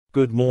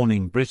Good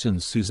Morning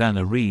Britain's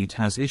Susanna Reid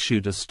has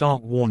issued a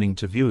stark warning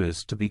to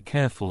viewers to be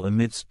careful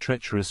amidst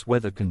treacherous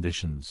weather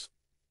conditions.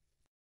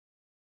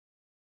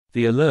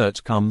 The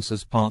alert comes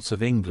as parts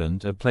of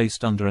England are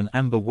placed under an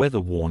amber weather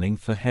warning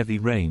for heavy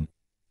rain,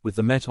 with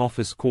the Met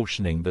Office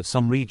cautioning that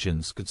some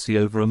regions could see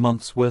over a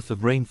month's worth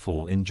of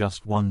rainfall in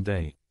just one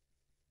day.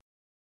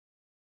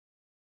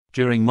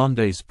 During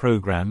Monday's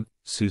programme,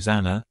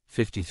 Susanna,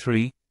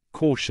 53,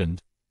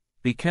 cautioned,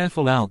 "Be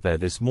careful out there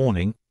this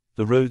morning,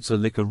 the roads are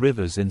like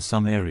rivers in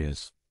some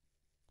areas."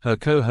 Her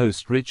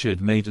co-host Richard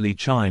Madeley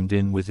chimed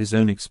in with his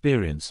own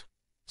experience,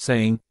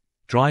 saying,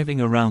 "Driving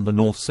around the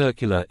North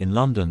Circular in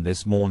London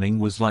this morning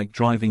was like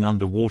driving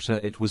underwater.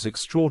 It was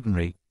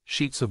extraordinary,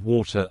 sheets of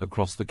water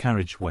across the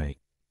carriageway."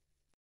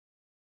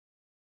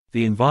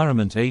 The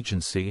Environment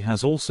Agency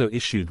has also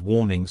issued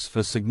warnings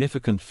for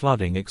significant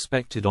flooding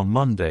expected on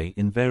Monday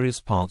in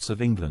various parts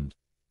of England.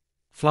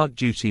 Flood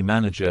Duty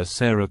Manager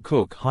Sarah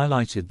Cook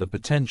highlighted the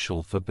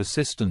potential for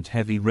persistent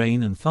heavy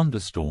rain and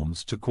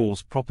thunderstorms to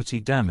cause property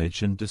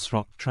damage and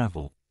disrupt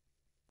travel.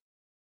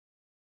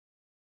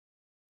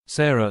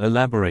 Sarah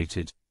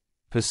elaborated,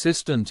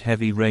 "Persistent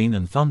heavy rain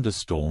and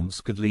thunderstorms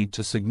could lead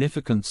to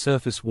significant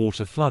surface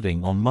water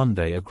flooding on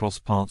Monday across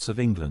parts of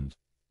England.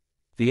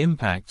 The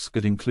impacts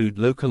could include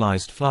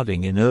localized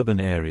flooding in urban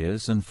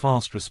areas and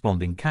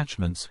fast-responding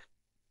catchments,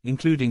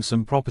 including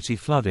some property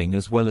flooding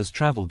as well as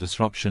travel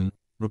disruption,"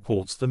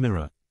 reports the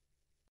Mirror.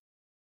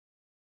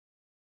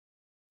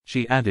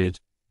 She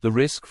added, "The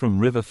risk from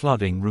river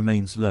flooding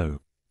remains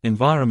low.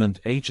 Environment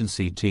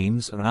Agency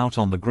teams are out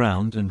on the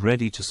ground and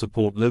ready to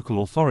support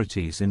local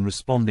authorities in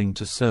responding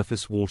to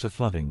surface water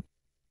flooding.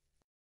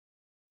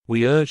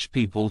 We urge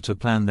people to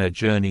plan their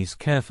journeys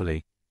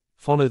carefully,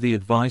 follow the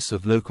advice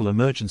of local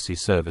emergency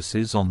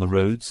services on the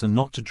roads and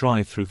not to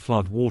drive through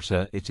flood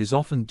water. It is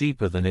often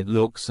deeper than it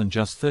looks and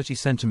just 30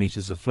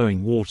 centimeters of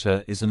flowing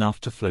water is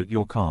enough to float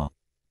your car.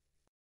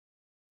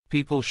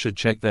 People should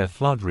check their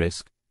flood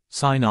risk,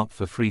 sign up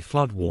for free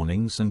flood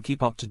warnings and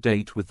keep up to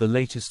date with the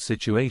latest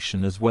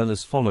situation as well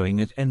as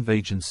following at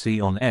Agency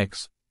on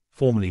X,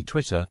 formerly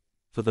Twitter,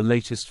 for the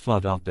latest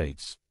flood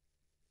updates."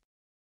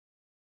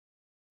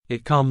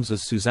 It comes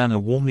as Susanna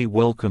warmly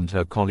welcomed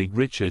her colleague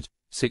Richard,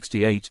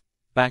 68,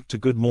 back to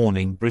Good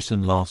Morning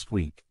Britain last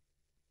week.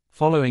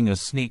 Following a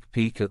sneak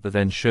peek at the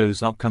then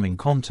show's upcoming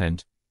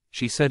content,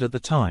 she said at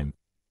the time,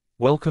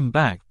 "Welcome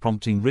back,"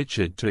 prompting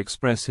Richard to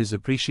express his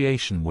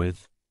appreciation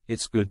with,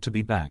 "It's good to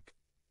be back."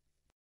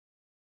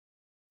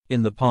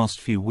 In the past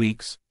few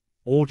weeks,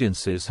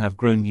 audiences have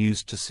grown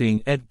used to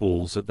seeing Ed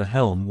Balls at the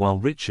helm while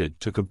Richard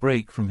took a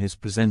break from his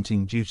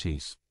presenting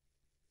duties.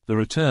 The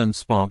return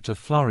sparked a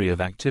flurry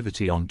of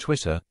activity on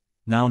Twitter,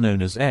 now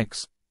known as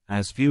X,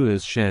 as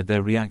viewers shared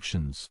their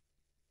reactions.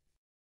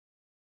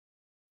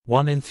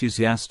 One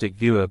enthusiastic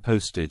viewer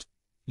posted,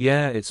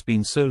 "Yeah, it's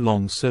been so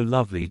long, so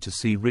lovely to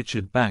see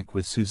Richard back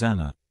with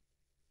Susanna.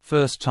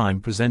 First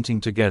time presenting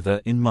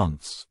together in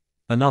months."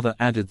 Another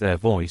added their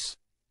voice,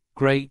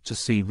 "Great to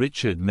see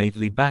Richard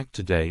Madeley back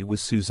today with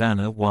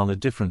Susanna," while a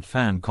different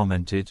fan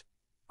commented,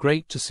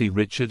 "Great to see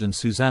Richard and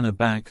Susanna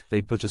back,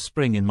 they put a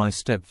spring in my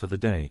step for the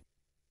day."